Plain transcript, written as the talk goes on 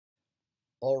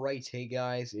Alright, hey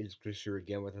guys, it is Chris here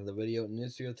again with another video. In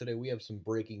this video today we have some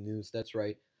breaking news. That's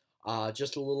right.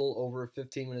 Just a little over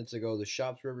 15 minutes ago, the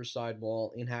Shops Riverside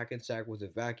Mall in Hackensack was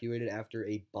evacuated after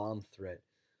a bomb threat.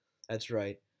 That's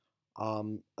right.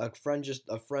 A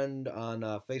friend on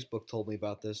Facebook told me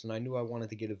about this, and I knew I wanted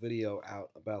to get a video out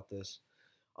about this.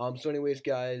 So anyways,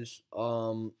 guys,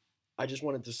 I just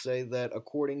wanted to say that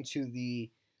according to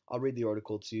I'll read the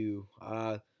article to you.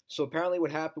 So apparently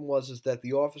what happened was is that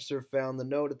the officer found the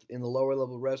note in the lower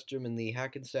level restroom, and the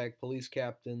Hackensack police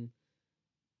captain,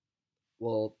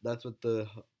 well, that's what the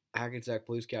Hackensack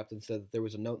police captain said, that there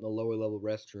was a note in the lower level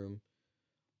restroom.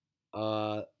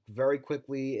 Very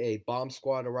quickly, a bomb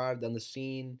squad arrived on the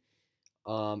scene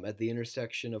at the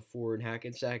intersection of 4 and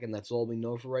Hackensack, and that's all we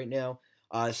know for right now.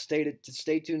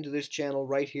 Stay tuned to this channel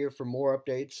right here for more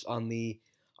updates on the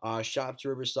Shops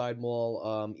Riverside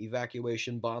Mall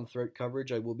evacuation bomb threat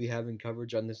coverage. I will be having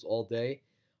coverage on this all day.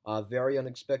 Very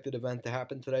unexpected event to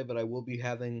happen today, but I will be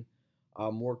having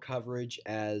more coverage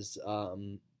as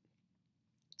time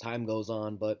goes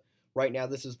on. But right now,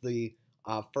 this is the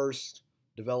first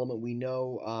development we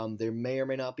know. There may or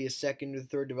may not be a second or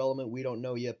third development. We don't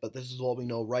know yet, but this is all we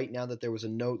know right now, that there was a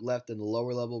note left in the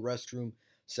lower level restroom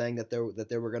saying that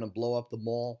they were going to blow up the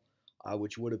mall,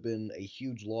 which would have been a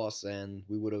huge loss, and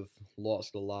we would have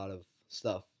lost a lot of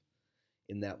stuff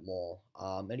in that mall.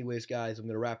 Anyways, guys, I'm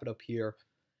going to wrap it up here,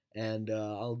 and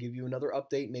I'll give you another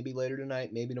update maybe later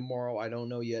tonight, maybe tomorrow. I don't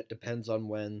know yet. Depends on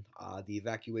when the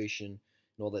evacuation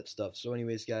and all that stuff. So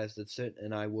anyways, guys, that's it,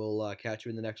 and I will catch you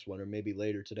in the next one, or maybe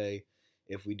later today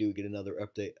if we do get another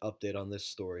update on this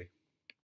story.